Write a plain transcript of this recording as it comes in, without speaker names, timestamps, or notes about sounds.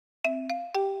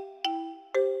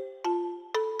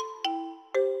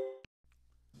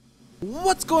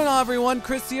What's going on, everyone?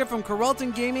 Chris here from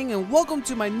Carlton Gaming, and welcome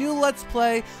to my new Let's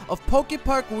Play of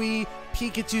PokéPark Wii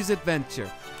Pikachu's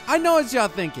Adventure. I know what y'all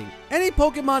thinking. Any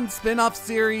Pokemon spin-off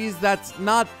series that's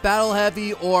not battle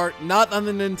heavy or not on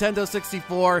the Nintendo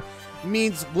 64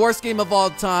 means worst game of all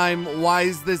time. Why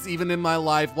is this even in my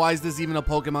life? Why is this even a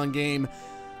Pokemon game?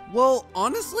 Well,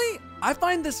 honestly, I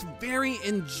find this very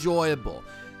enjoyable.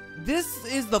 This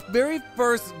is the very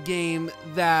first game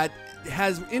that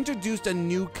has introduced a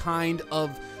new kind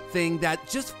of thing that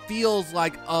just feels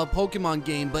like a Pokemon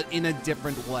game, but in a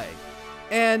different way.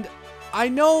 And I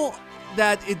know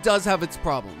that it does have its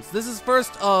problems. This is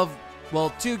first of,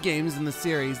 well, two games in the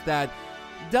series that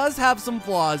does have some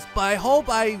flaws, but I hope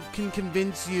I can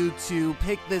convince you to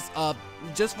pick this up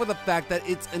just for the fact that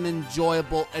it's an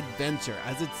enjoyable adventure,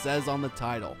 as it says on the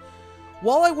title.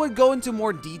 While I would go into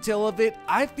more detail of it,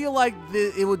 I feel like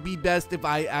it would be best if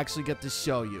I actually get to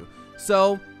show you.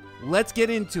 So, let's get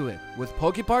into it with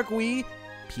PokéPark Wii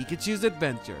Pikachu's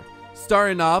Adventure.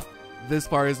 Starting off, this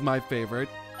part is my favorite.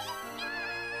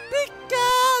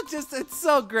 Pikachu! It's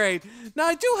so great. Now,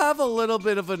 I do have a little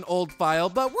bit of an old file,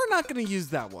 but we're not going to use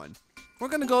that one. We're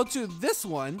going to go to this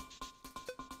one.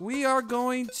 We are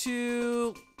going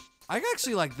to... I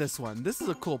actually like this one. This is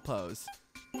a cool pose.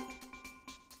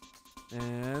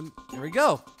 And here we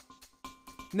go.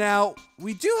 Now,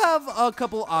 we do have a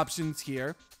couple options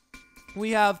here.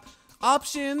 We have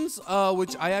options,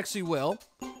 which I actually will.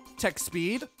 Text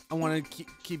speed. I want to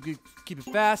keep it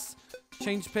fast.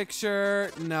 Change picture.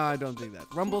 No, I don't do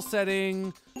that. Rumble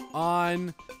setting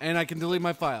on, and I can delete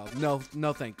my file. No,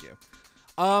 thank you.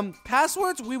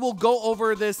 Passwords. We will go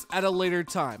over this at a later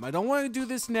time. I don't want to do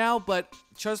this now, but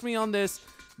trust me on this.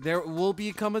 There will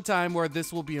come a time where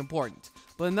this will be important.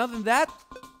 But other than that,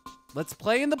 let's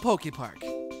play in the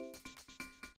PokéPark.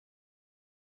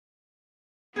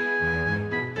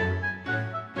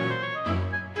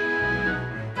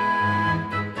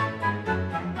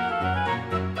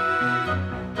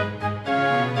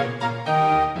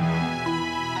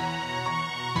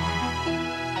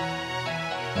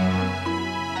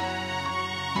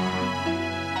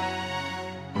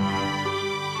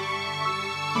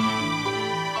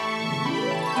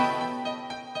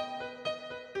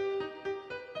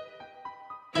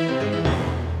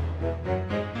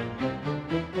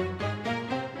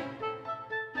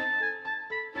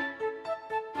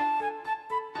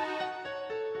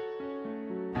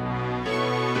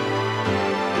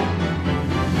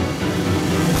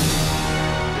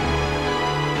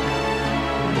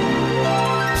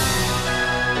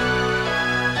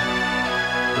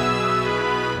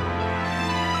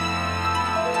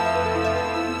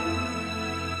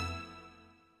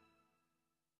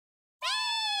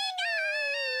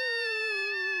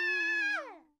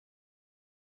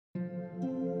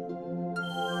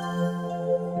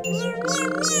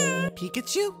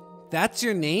 Pikachu? That's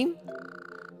your name?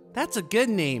 That's a good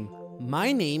name.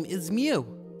 My name is Mew.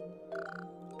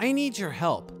 I need your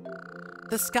help.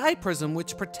 The sky prism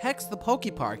which protects the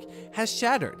PokéPark has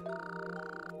shattered,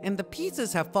 and the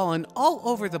pieces have fallen all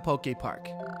over the PokéPark.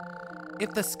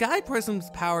 If the sky prism's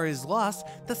power is lost,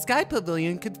 the sky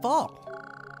pavilion could fall.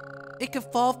 It could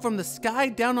fall from the sky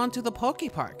down onto the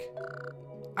PokéPark.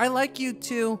 I'd like you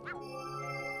to...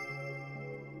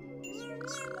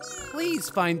 Please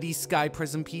find these sky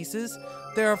prism pieces.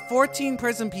 There are 14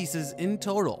 prism pieces in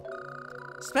total.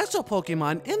 Special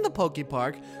Pokemon in the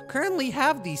PokéPark currently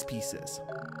have these pieces.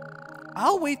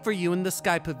 I'll wait for you in the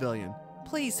Sky Pavilion.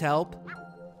 Please help.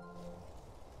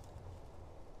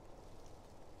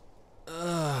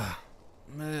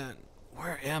 Man,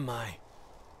 where am I?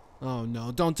 Oh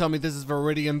no, don't tell me this is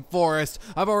Viridian Forest.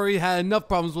 I've already had enough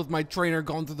problems with my trainer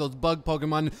going through those bug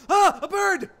Pokemon. Ah, a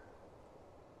bird!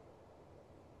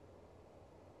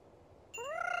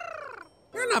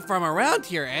 You're not from around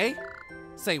here, eh?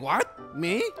 Say what?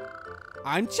 Me?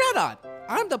 I'm Chatot.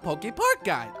 I'm the PokéPark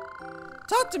guide.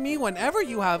 Talk to me whenever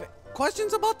you have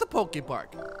questions about the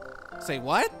PokéPark. Say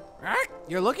what?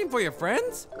 You're looking for your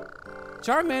friends?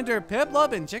 Charmander,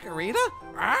 Piplup, and Chikorita?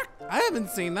 I haven't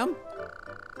seen them.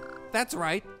 That's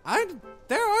right.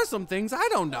 There are some things I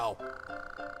don't know.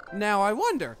 Now I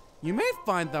wonder, you may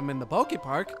find them in the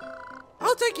PokéPark.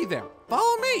 I'll take you there.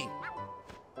 Follow me.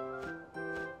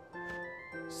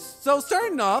 So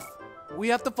starting off, we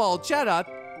have to follow Chatot,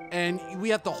 and we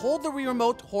have to hold the Wii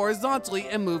remote horizontally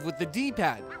and move with the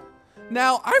D-pad.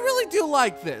 Now, I really do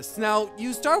like this. Now,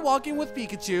 you start walking with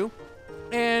Pikachu,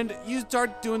 and you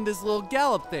start doing this little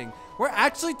gallop thing. We're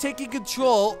actually taking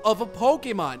control of a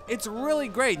Pokemon. It's really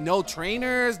great. No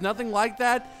trainers, nothing like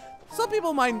that. Some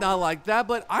people might not like that,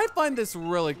 but I find this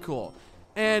really cool.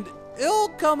 and it'll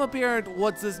come apparent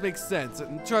once this makes sense.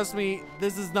 And trust me,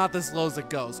 this is not as slow as it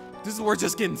goes. We're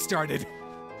just getting started.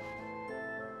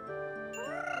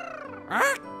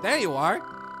 Ah, there you are.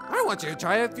 I want you to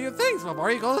try a few things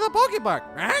before you go to the PokéPark.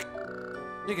 Ah,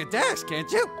 you can dash, can't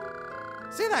you?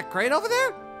 See that crate over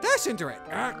there? Dash into it.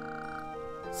 Ah.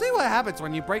 See what happens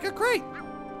when you break a crate.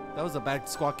 That was a bad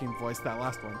squawking voice, that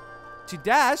last one. To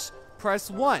dash, press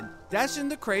 1. Dash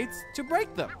into crates to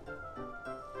break them.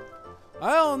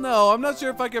 I don't know. I'm not sure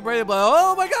if I can break it, but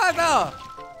oh my god, no!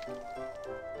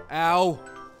 Ow.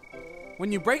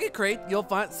 When you break a crate, you'll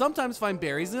sometimes find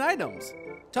berries and items.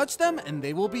 Touch them and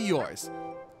they will be yours.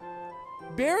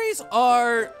 Berries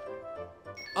are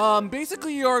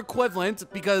basically your equivalent,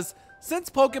 because since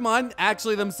Pokemon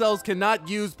actually themselves cannot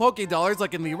use Pokédollars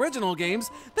like in the original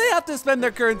games, they have to spend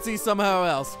their currency somehow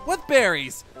else, with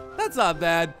berries. That's not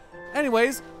bad.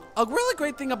 Anyways, a really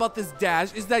great thing about this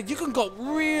dash is that you can go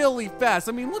really fast.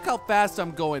 I mean, look how fast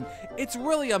I'm going. It's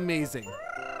really amazing.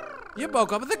 You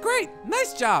broke up with a crate.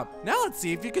 Nice job. Now let's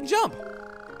see if you can jump.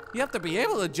 You have to be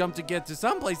able to jump to get to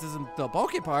some places in the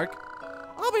PokéPark.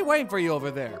 I'll be waiting for you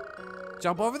over there.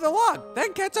 Jump over the log,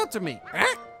 then catch up to me.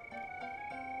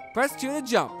 Press 2 to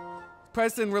jump.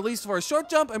 Press and release for a short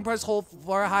jump, and press hold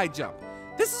for a high jump.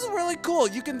 This is really cool.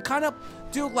 You can kind of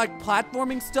do like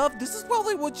platforming stuff. This is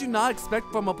probably what you not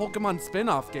expect from a Pokemon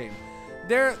spin-off game.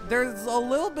 There's a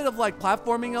little bit of like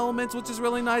platforming elements, which is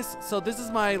really nice. So this is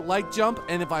my light jump,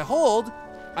 and if I hold,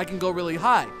 I can go really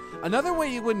high. Another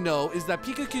way you would know is that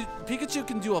Pikachu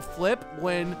can do a flip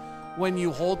when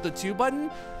you hold the 2 button.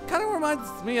 Kind of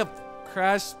reminds me of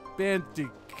Crash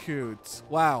Bandicoot.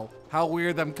 Wow, how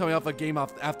weird I'm coming off a game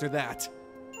after that.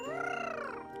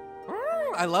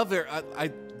 I love their,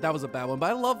 that was a bad one, but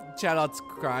I love Chatot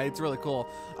cry. It's really cool.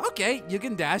 Okay, you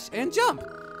can dash and jump.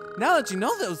 Now that you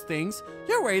know those things,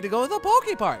 you're ready to go to the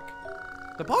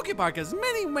PokéPark. The PokéPark has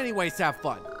many ways to have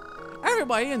fun.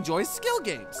 Everybody enjoys skill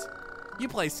games. You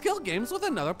play skill games with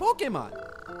another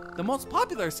Pokemon. The most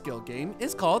popular skill game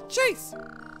is called Chase.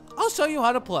 I'll show you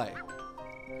how to play.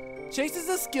 Chase is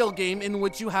a skill game in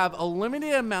which you have a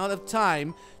limited amount of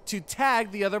time to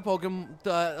tag the other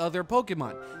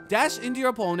Pokemon. Dash into your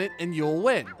opponent and you'll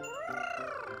win.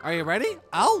 Are you ready?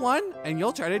 I'll win and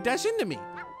you'll try to dash into me.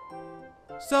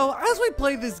 So as we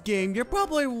play this game, you're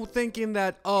probably thinking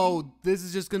that, oh, this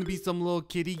is just gonna be some little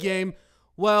kiddie game.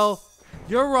 Well,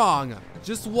 you're wrong.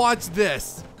 Just watch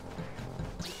this.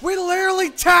 We literally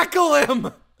tackle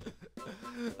him!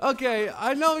 Okay,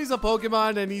 I know he's a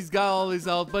Pokemon and he's got all his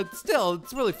health, but still,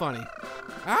 it's really funny.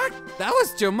 Ah, that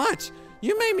was too much.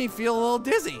 You made me feel a little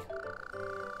dizzy.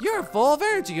 You're full of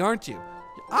energy, aren't you?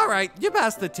 Alright, you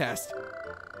passed the test.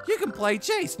 You can play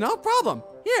Chase, no problem.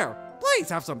 Here, please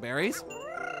have some berries.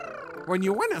 When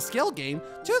you win a skill game,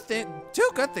 two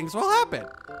good things will happen.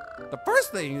 The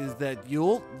first is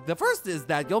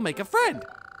that you'll make a friend.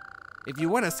 If you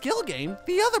win a skill game,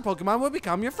 the other Pokemon will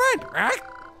become your friend, right?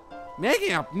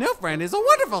 Making a new friend is a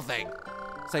wonderful thing.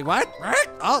 Say what? Right?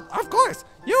 Oh, of course.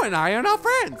 You and I are now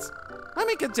friends. Let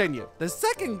me continue. The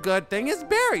second good thing is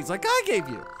berries, like I gave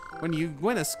you. When you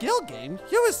win a skill game,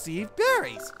 you receive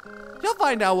berries. You'll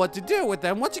find out what to do with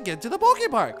them once you get to the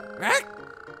PokéPark, right?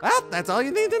 Well, that's all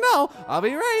you need to know. I'll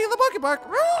be ready at the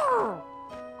PokéPark.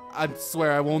 I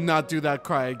swear I will not do that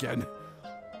cry again.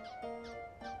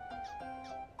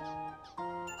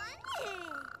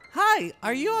 Hi,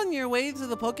 are you on your way to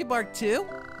the PokéPark too?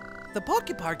 The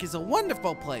PokéPark is a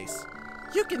wonderful place.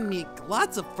 You can meet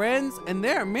lots of friends and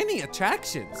there are many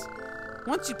attractions.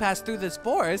 Once you pass through this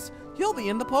forest, you'll be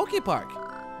in the PokéPark.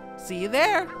 See you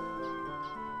there.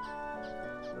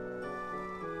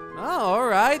 Oh,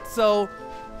 alright, so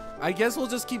I guess we'll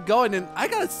just keep going, and I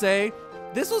gotta say,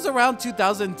 this was around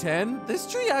 2010.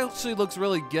 This tree actually looks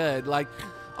really good. Like,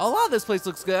 a lot of this place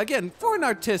looks good. Again, for an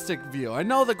artistic view. I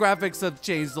know the graphics have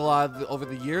changed a lot over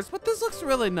the years, but this looks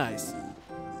really nice.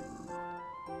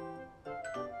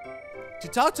 To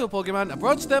talk to a Pokemon,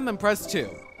 approach them and press 2.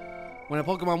 When a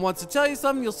Pokemon wants to tell you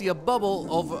something, you'll see a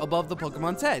bubble above the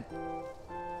Pokemon's head.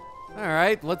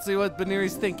 Alright, let's see what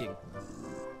Baneri's thinking.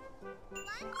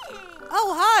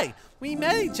 Oh, hi! We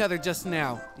met each other just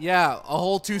now. Yeah, a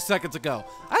whole 2 seconds ago.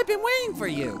 I've been waiting for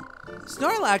you.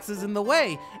 Snorlax is in the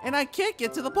way, and I can't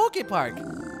get to the PokéPark.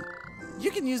 You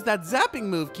can use that zapping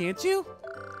move, can't you?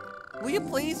 Will you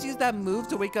please use that move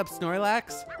to wake up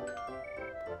Snorlax?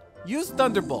 Use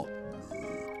Thunderbolt.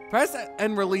 Press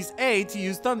and release A to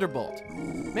use Thunderbolt.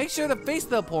 Make sure to face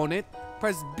the opponent.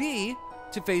 Press B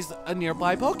to face a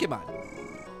nearby Pokemon.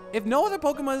 If no other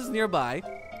Pokemon is nearby,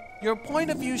 your point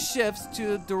of view shifts to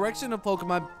the direction of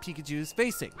Pokemon Pikachu is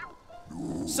facing.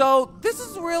 So this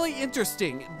is really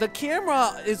interesting. The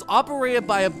camera is operated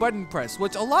by a button press,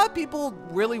 which a lot of people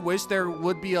really wish there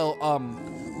would be a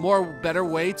more better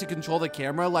way to control the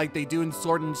camera, like they do in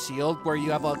Sword and Shield, where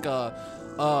you have like a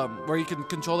where you can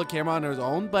control the camera on its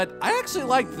own. But I actually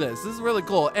like this. This is really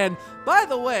cool. And by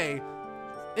the way,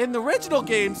 in the original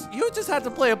games, you just had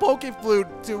to play a Poke Flute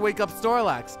to wake up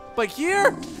Snorlax. But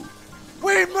here,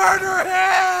 we murder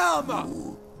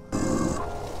him!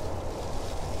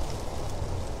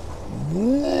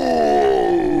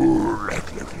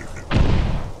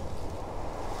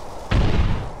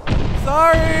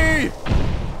 Sorry!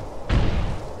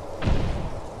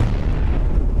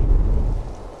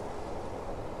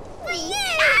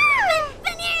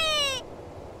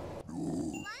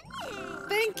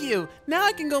 Thank you. Now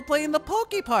I can go play in the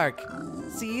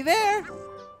PokéPark. See you there.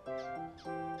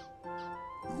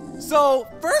 So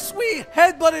first we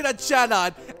headbutted a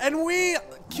Chatot, and we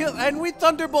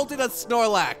thunderbolted a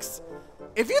Snorlax.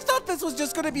 If you thought this was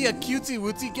just gonna be a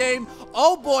cutesy-wootsy game,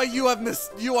 oh boy, you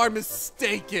are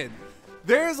mistaken.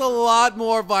 There's a lot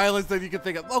more violence than you can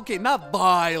think of. Okay, not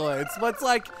violence, but it's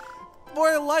like for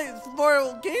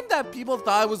a game that people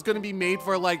thought was gonna be made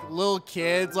for like little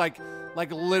kids, like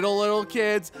little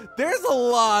kids, there's a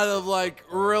lot of like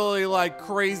really like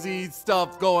crazy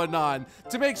stuff going on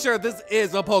to make sure this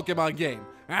is a Pokemon game.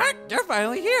 Alright, you're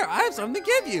finally here. I have something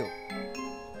to give you.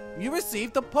 You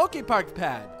received the PokéPark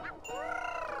pad.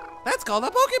 That's called a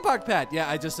PokéPark pad. Yeah,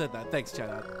 I just said that. Thanks,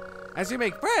 Chatot. As you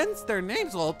make friends, their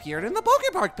names will appear in the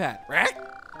PokéPark pad, right?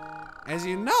 As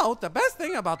you know, the best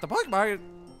thing about the PokéPark,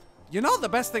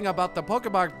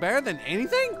 better than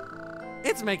anything?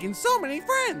 It's making so many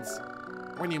friends.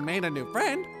 When you made a new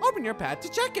friend, open your pad to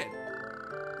check it.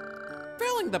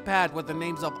 Filling the pad with the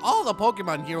names of all the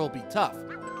Pokemon here will be tough.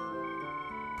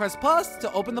 Press plus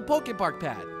to open the PokéPark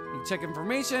pad. You check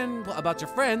information about your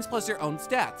friends plus your own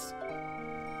stats.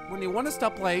 When you want to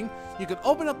stop playing, you can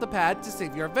open up the pad to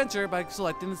save your adventure by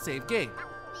selecting the save game.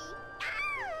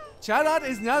 Chatot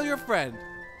is now your friend.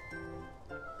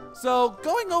 So,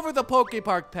 going over the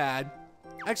PokéPark pad,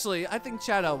 actually, I think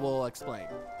Chatot will explain.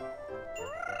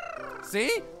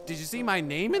 See? Did you see my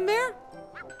name in there?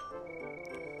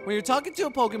 When you're talking to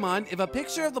a Pokemon, if a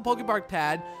picture of the PokéPark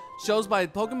pad shows by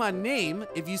Pokemon name,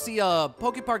 if you see a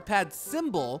PokéPark pad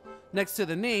symbol next to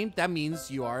the name, that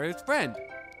means you are its friend.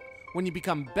 When you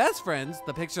become best friends,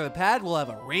 the picture of the pad will have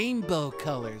a rainbow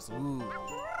colors. Ooh.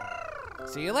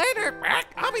 See you later.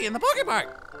 I'll be in the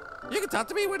PokéPark. You can talk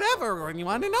to me whenever when you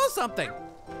want to know something.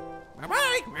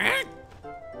 Bye-bye.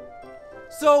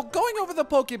 So, going over the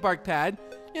PokéPark pad,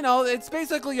 you know, it's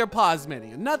basically your pause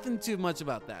menu. Nothing too much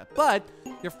about that. But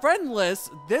your friend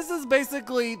list, this is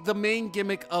basically the main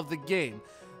gimmick of the game.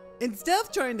 Instead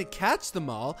of trying to catch them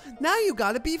all, now you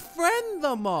gotta befriend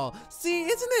them all. See,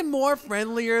 isn't it more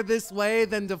friendlier this way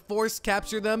than to force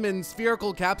capture them in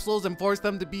spherical capsules and force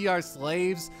them to be our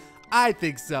slaves? I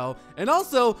think so. And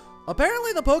also,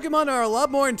 apparently the Pokemon are a lot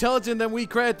more intelligent than we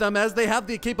credit them, as they have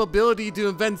the capability to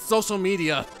invent social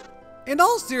media. In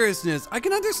all seriousness, I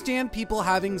can understand people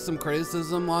having some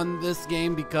criticism on this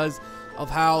game because of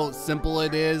how simple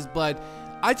it is, but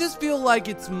I just feel like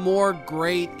it's more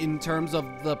great in terms of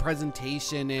the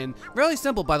presentation, and really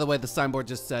simple. By the way, the signboard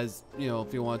just says, you know,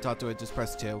 if you want to talk to it, just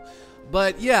press 2.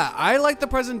 But yeah, I like the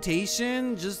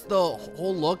presentation, just the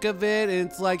whole look of it, and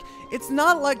it's like, it's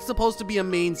not like supposed to be a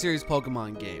main series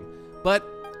Pokemon game. But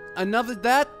enough of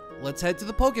that, let's head to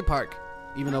the PokéPark,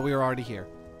 even though we were already here.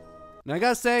 And I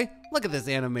gotta say, look at this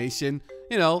animation.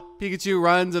 You know, Pikachu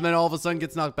runs and then all of a sudden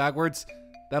gets knocked backwards.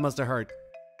 That must have hurt.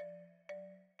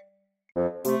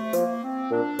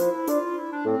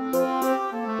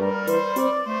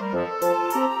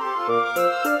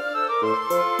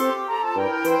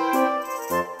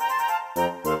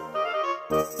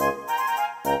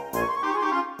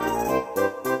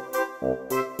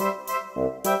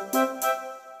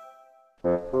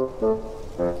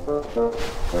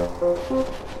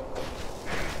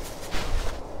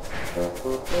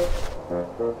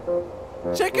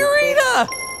 Chikorita!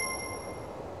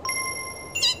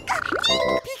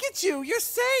 Pikachu, you're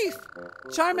safe!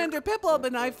 Charmander, Piplup,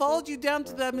 and I followed you down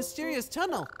to that mysterious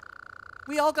tunnel.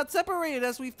 We all got separated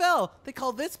as we fell. They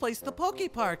call this place the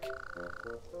PokéPark.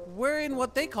 We're in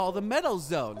what they call the Meadow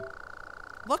Zone.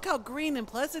 Look how green and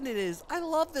pleasant it is. I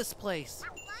love this place.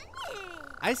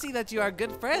 I see that you are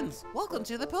good friends. Welcome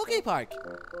to the PokéPark.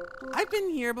 I've been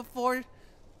here before.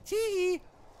 Tee-hee.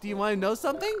 Do you want to know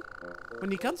something? When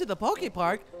you come to the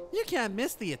PokéPark, you can't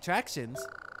miss the attractions.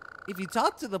 If you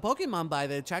talk to the Pokemon by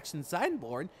the attraction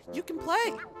signboard, you can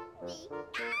play.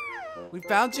 We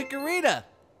found Chikorita.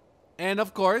 And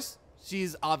of course,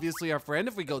 She's obviously our friend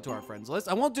if we go to our friends list.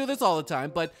 I won't do this all the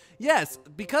time, but yes,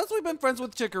 because we've been friends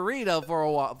with Chikorita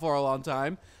for a long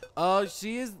time,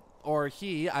 she is, or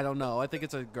he, I don't know, I think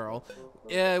it's a girl.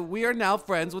 We are now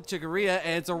friends with Chikorita,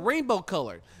 and it's a rainbow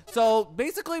color. So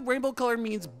basically, rainbow color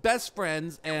means best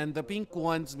friends, and the pink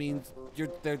ones means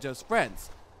they're just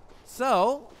friends.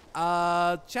 So,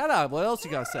 chat on, what else you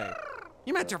gotta say?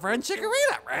 You met your friend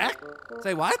Chikorita, right?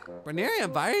 Say what? Bernier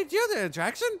invited you to the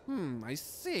attraction? I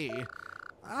see.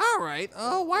 Alright,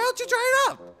 why don't you try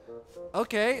it out?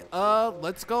 Okay,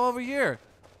 let's go over here.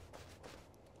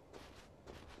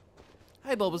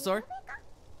 Hi, Bulbasaur.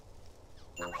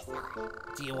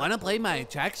 Do you want to play my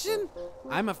attraction?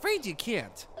 I'm afraid you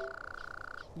can't.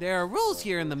 There are rules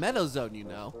here in the Meadow Zone, you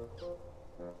know.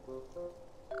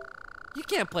 You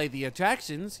can't play the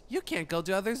attractions. You can't go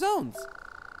to other zones.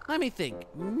 Let me think.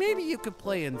 Maybe you could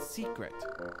play in secret.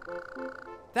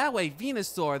 That way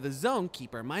Venusaur, the zone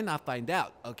keeper, might not find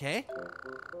out, okay?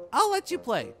 I'll let you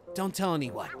play. Don't tell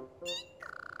anyone.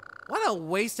 What a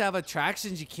waste to have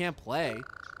attractions you can't play.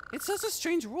 It's such a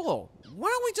strange rule. Why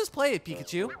don't we just play it,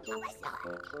 Pikachu?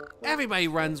 Everybody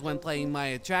runs when playing my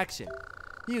attraction.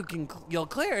 You'll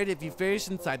clear it if you finish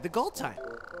inside the goal time.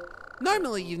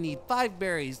 Normally you need 5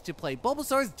 berries to play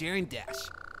Bulbasaur's Daring Dash.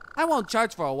 I won't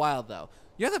charge for a while though.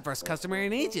 You're the first customer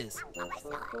in ages.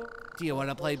 Do you want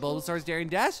to play Bulbasaur's Daring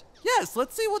Dash? Yes,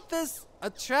 let's see what this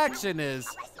attraction is.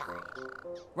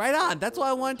 Right on, that's what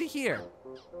I wanted to hear.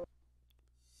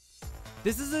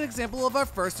 This is an example of our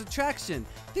first attraction.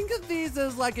 Think of these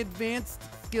as like advanced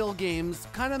skill games,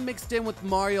 kind of mixed in with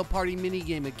Mario Party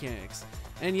minigame mechanics.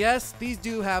 And yes, these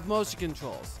do have motion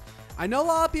controls. I know a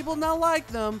lot of people not like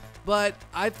them, but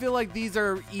I feel like these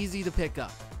are easy to pick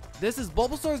up. This is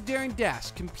Bulbasaur's Daring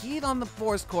Dash. Compete on the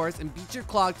forest course and beat your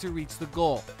clock to reach the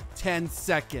goal. 10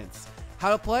 seconds. How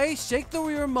to play? Shake the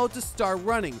Wii remote to start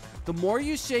running. The more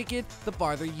you shake it, the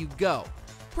farther you go.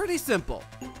 Pretty simple.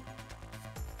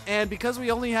 And because we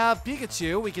only have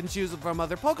Pikachu, we can choose from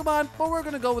other Pokemon, but we're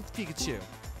gonna go with Pikachu.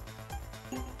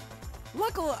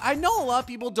 Luckily, I know a lot of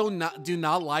people do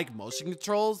not like motion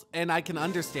controls, and I can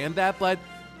understand that, but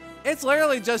it's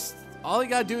literally just, all you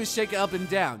gotta do is shake it up and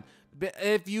down.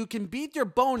 If you can beat your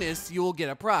bonus, you will get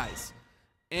a prize.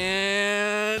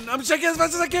 And I'm shaking as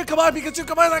much as I can. Come on, Pikachu,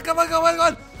 come on, come on, come on,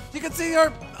 come on. You can see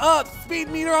your speed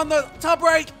meter on the top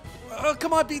right.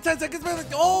 Come on, be 10 seconds.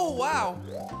 Oh, wow.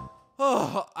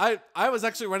 Oh, I was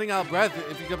actually running out of breath,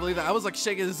 if you can believe that. I was like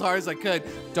shaking as hard as I could.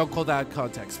 Don't call that out of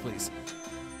context, please.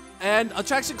 And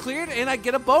attraction cleared, and I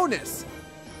get a bonus.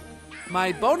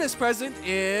 My bonus present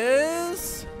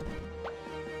is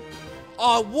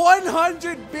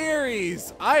 100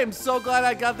 berries. I am so glad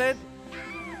I got that.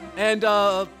 And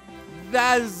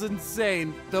that is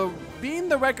insane. Being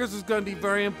the records is going to be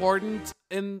very important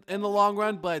in the long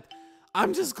run, but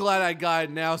I'm just glad I got it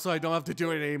now so I don't have to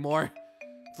do it anymore.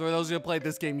 For those of you who played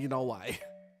this game, you know why.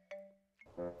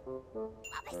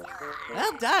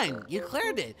 Well done, you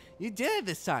cleared it. You did it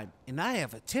this time, and I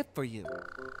have a tip for you.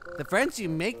 The friends you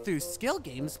make through skill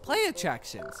games play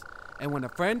attractions, and when a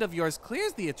friend of yours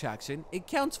clears the attraction, it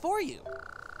counts for you.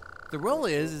 The rule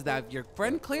is that if your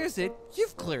friend clears it,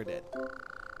 you've cleared it.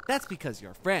 That's because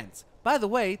you're friends. By the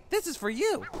way, this is for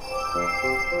you.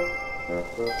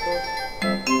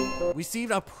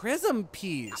 Received a prism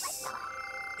piece.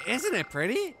 Isn't it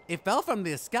pretty? It fell from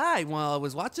the sky while I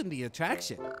was watching the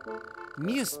attraction.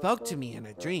 Mew spoke to me in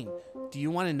a dream. Do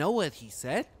you want to know what he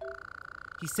said?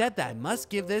 He said that I must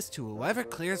give this to whoever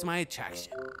clears my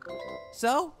attraction.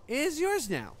 So, it is yours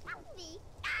now.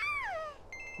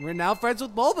 We're now friends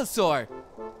with Bulbasaur.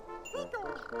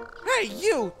 Hey,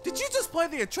 you! Did you just play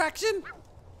the attraction?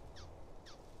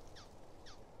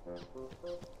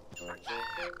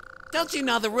 Don't you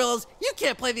know the rules? You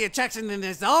can't play the attraction in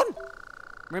this zone.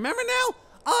 Remember now?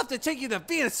 I'll have to take you to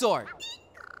Venusaur.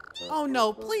 Oh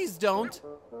no, please don't.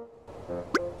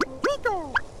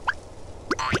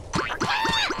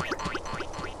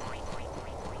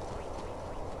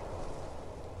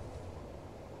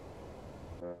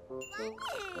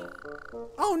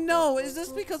 Oh no, is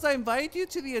this because I invited you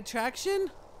to the attraction?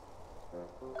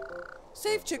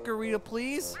 Save Chikorita,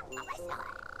 please.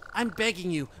 I'm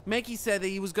begging you. Mankey said that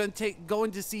he was going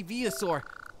to see Venusaur.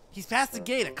 He's past the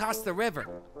gate across the river.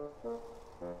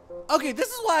 Okay, this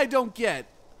is what I don't get.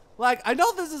 Like, I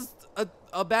know this is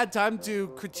a bad time to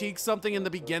critique something in the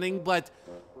beginning, but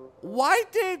why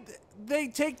did they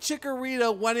take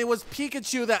Chikorita when it was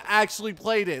Pikachu that actually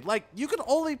played it? Like, you could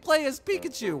only play as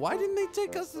Pikachu. Why didn't they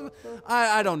take us?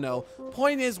 I don't know.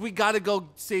 Point is, we gotta go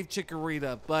save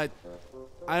Chikorita, but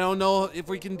I don't know if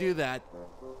we can do that.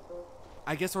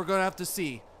 I guess we're gonna have to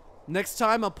see. Next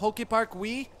time on PokéPark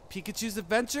Wii, Pikachu's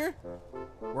adventure,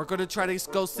 we're gonna try to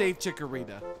go save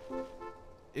Chikorita.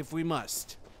 If we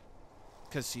must.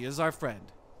 Because she is our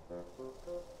friend.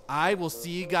 I will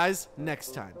see you guys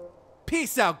next time.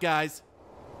 Peace out, guys!